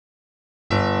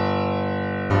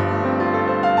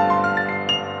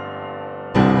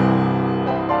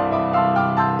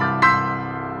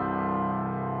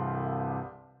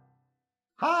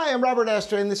I'm Robert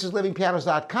Estrin, this is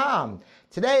livingpianos.com.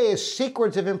 Today is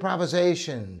Secrets of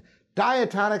Improvisation,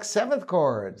 diatonic seventh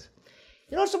chords.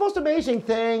 You know, it's the most amazing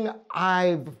thing.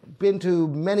 I've been to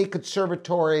many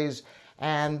conservatories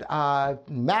and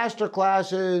master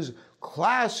classes,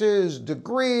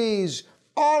 degrees,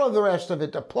 all of the rest of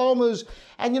it, diplomas.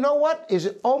 And you know what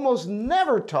is almost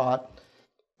never taught?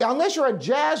 Unless you're a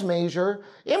jazz major,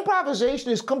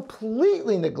 improvisation is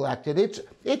completely neglected.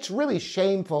 It's really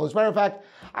shameful. As a matter of fact,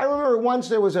 I remember once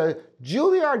there was a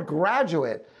Julliard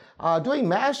graduate doing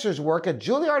master's work at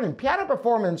Julliard in piano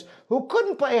performance who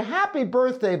couldn't play Happy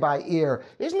Birthday by ear.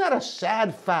 Isn't that a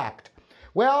sad fact?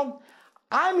 Well,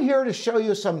 I'm here to show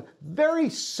you some very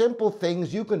simple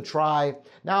things you can try.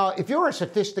 Now, if you're a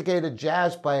sophisticated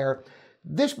jazz player,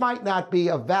 this might not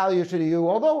be of value to you,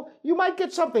 although you might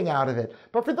get something out of it.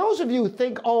 But for those of you who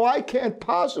think, oh, I can't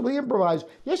possibly improvise,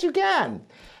 yes, you can.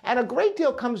 And a great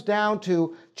deal comes down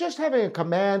to just having a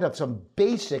command of some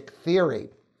basic theory.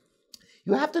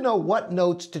 You have to know what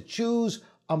notes to choose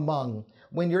among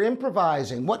when you're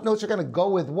improvising, what notes are going to go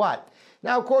with what.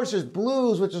 Now, of course, there's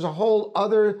blues, which is a whole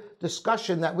other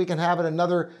discussion that we can have in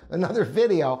another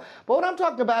video. But what I'm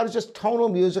talking about is just tonal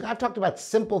music. I've talked about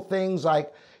simple things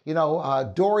like, you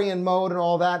know, Dorian mode and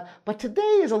all that. But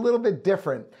today is a little bit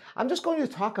different. I'm just going to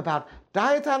talk about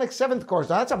diatonic seventh chords.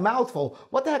 Now, that's a mouthful.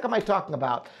 What the heck am I talking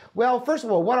about? Well, first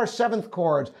of all, what are seventh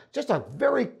chords? Just a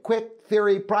very quick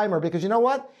theory primer, because you know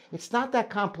what? It's not that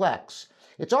complex.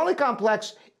 It's only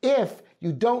complex if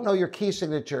you don't know your key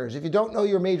signatures. If you don't know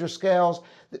your major scales,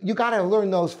 you got to learn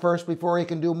those first before you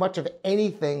can do much of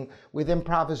anything with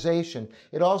improvisation.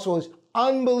 It also is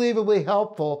unbelievably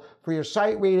helpful for your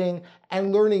sight reading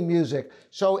and learning music.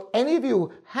 So any of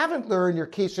you haven't learned your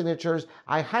key signatures,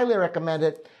 I highly recommend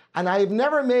it. And I've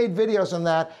never made videos on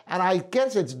that, and I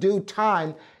guess it's due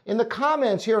time. In the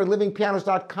comments here at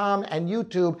livingpianos.com and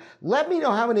YouTube, let me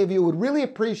know how many of you would really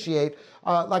appreciate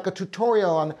like a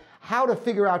tutorial on how to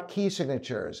figure out key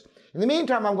signatures. In the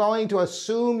meantime, I'm going to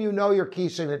assume you know your key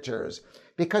signatures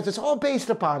because it's all based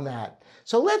upon that.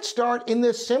 So let's start in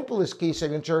the simplest key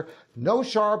signature, no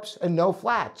sharps and no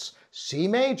flats, C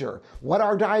major. What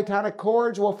are diatonic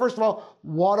chords? Well, first of all,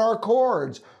 what are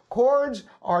chords? Chords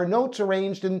are notes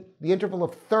arranged in the interval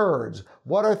of thirds.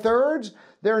 What are thirds?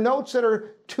 They're notes that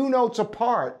are two notes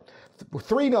apart,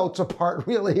 three notes apart,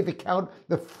 really, if you count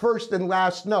the first and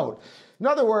last note. In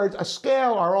other words, a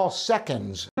scale are all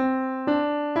seconds.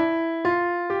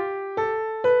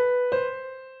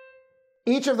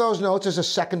 Each of those notes is a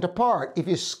second apart. If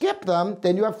you skip them,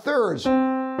 then you have thirds.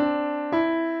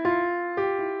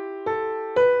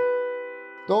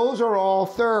 Those are all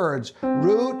thirds.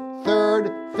 Root,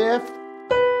 third, fifth,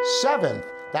 seventh.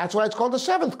 That's why it's called the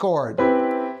seventh chord.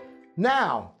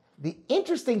 Now, the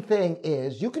interesting thing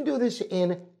is you can do this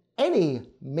in any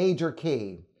major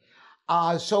key.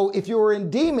 So if you were in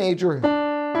D major,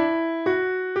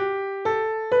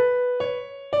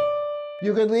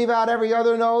 you could leave out every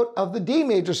other note of the D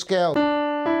major scale.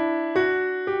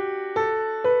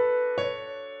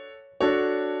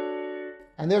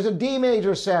 And there's a D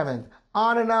major seventh.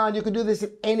 On and on. You can do this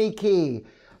in any key.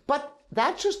 But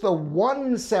that's just the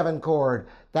 1/7 chord.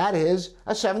 That is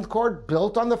a seventh chord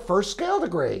built on the first scale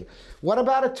degree. What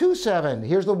about a 2/7?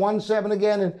 Here's the 1/7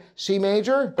 again in C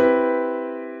major.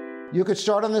 You could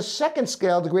start on the second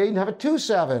scale degree and have a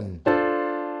 2/7.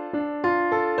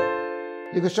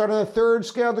 You could start on the third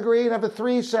scale degree and have a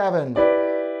 3/7.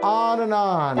 On and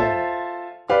on.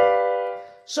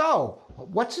 So,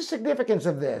 what's the significance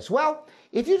of this? Well,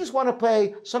 if you just want to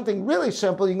play something really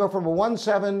simple, you can go from a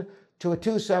 1/7 to a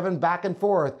 2/7 back and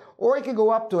forth. Or you can go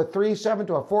up to a 3/7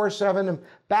 to a 4/7 and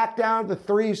back down to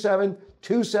 3/7,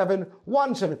 2/7,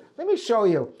 1/7. Let me show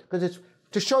you, because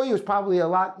to show you is probably a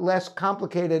lot less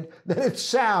complicated than it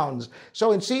sounds.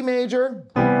 So in C major,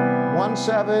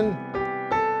 1/7.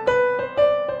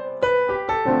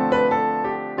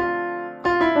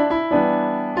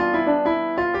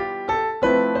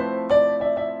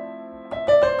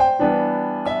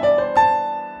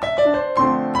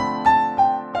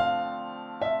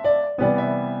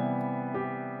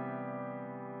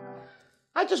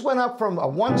 I just went up from a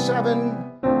 1/7,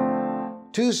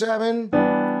 2/7,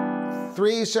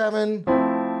 3/7,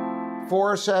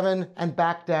 4/7, and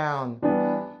back down.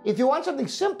 If you want something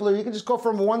simpler, you can just go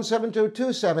from a 1/7 to a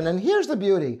 2/7. And here's the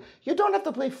beauty. You don't have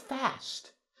to play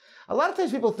fast. A lot of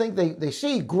times people think they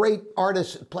see great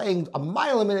artists playing a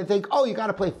mile a minute and think, oh, you got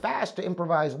to play fast to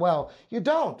improvise well. You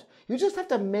don't. You just have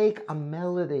to make a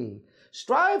melody.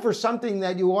 Strive for something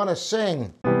that you want to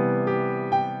sing.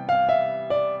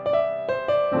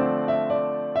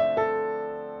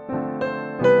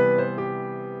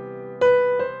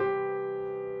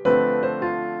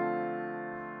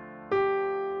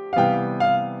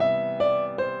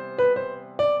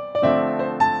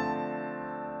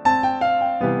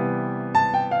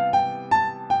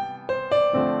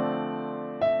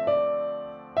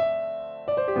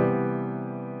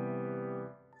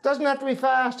 Doesn't have to be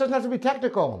fast, doesn't have to be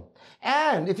technical.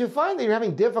 And if you find that you're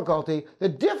having difficulty, the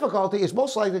difficulty is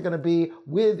most likely going to be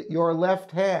with your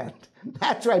left hand.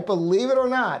 That's right, believe it or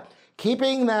not.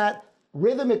 Keeping that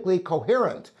rhythmically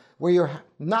coherent, where you're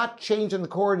not changing the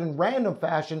chord in random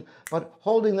fashion, but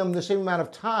holding them the same amount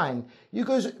of time. You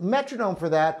can use metronome for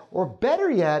that, or better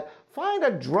yet, find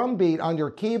a drum beat on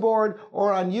your keyboard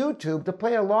or on YouTube to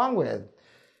play along with.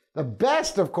 The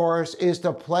best, of course, is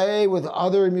to play with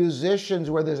other musicians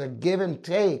where there's a give and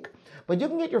take. But you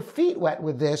can get your feet wet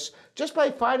with this just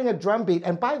by finding a drum beat.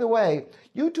 And by the way,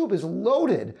 YouTube is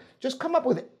loaded. Just come up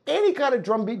with any kind of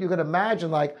drum beat you can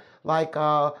imagine, like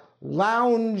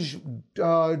lounge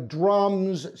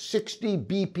drums, 60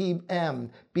 BPM,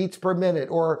 beats per minute,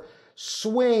 or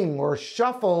swing or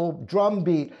shuffle drum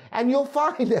beat. And you'll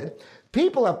find that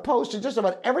people have posted just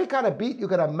about every kind of beat you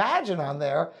can imagine on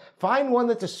there. Find one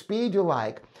that's a speed you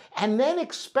like, and then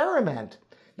experiment.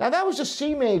 Now that was just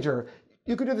C major.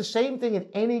 You could do the same thing in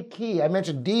any key. I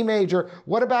mentioned D major.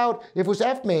 What about if it was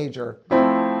F major?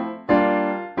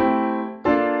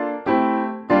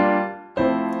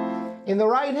 In the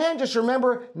right hand, just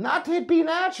remember not to hit B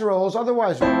naturals,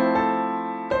 otherwise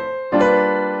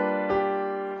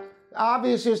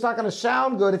obviously it's not going to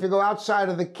sound good if you go outside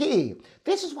of the key.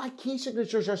 This is why key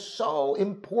signatures are so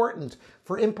important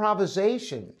for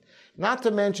improvisation. Not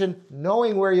to mention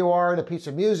knowing where you are in a piece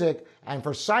of music, and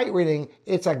for sight reading,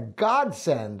 it's a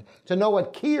godsend to know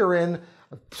what key you're in.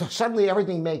 Suddenly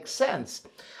everything makes sense.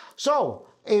 So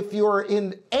if you're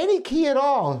in any key at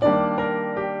all,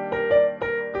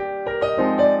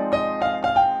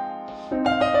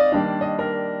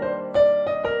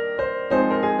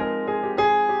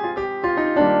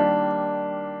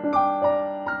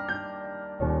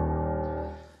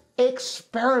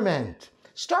 experiment.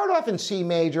 Start off in C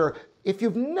major. If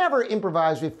you've never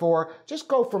improvised before, just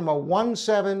go from a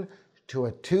 1-7 to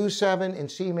a 2-7 in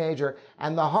C major.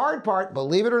 And the hard part,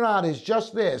 believe it or not, is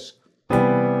just this.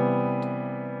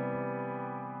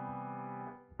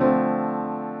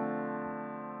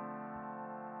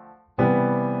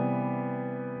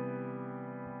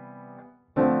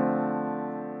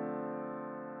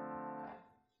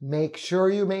 Make sure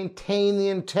you maintain the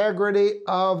integrity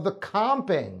of the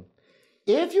comping.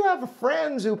 If you have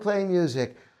friends who play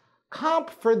music,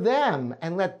 comp for them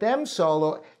and let them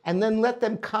solo, and then let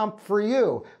them comp for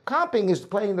you. Comping is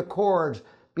playing the chords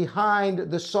behind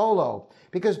the solo,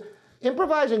 because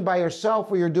improvising by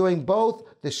yourself where you're doing both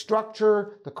the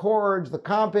structure, the chords, the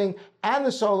comping, and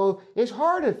the solo is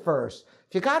hard at first.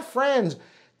 If you got friends,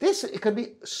 it could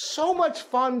be so much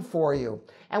fun for you.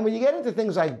 And when you get into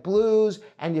things like blues,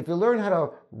 and if you learn how to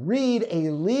read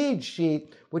a lead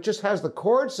sheet, which just has the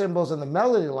chord symbols and the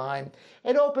melody line,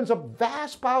 it opens up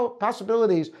vast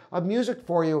possibilities of music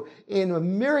for you in a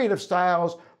myriad of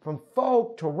styles, from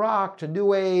folk to rock to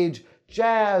new age,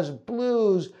 jazz,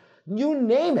 blues, you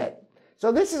name it.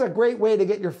 So this is a great way to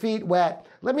get your feet wet.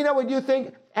 Let me know what you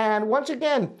think. And once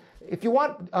again, if you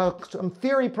want some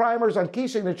theory primers on key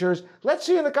signatures, let's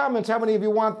see in the comments how many of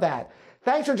you want that.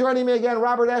 Thanks for joining me again.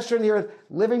 Robert Estrin here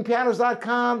at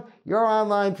livingpianos.com, your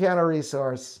online piano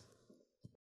resource.